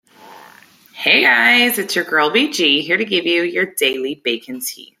Hey guys, it's your girl BG here to give you your daily bacon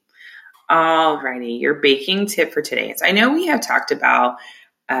tea. Alrighty, your baking tip for today is I know we have talked about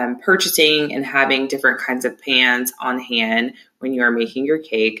purchasing and having different kinds of pans on hand when you are making your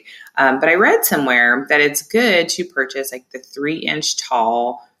cake, but I read somewhere that it's good to purchase like the 3-inch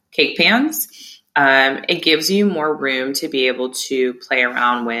tall cake pans. It gives you more room to be able to play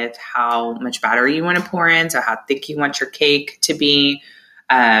around with how much batter you want to pour in, so how thick you want your cake to be,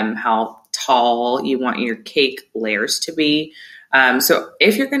 how tall you want your cake layers to be. So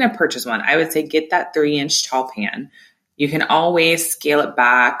if you're going to purchase one, I would say get that 3-inch tall pan. You can always scale it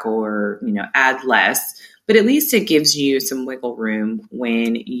back or, add less, but at least it gives you some wiggle room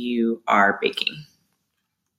when you are baking.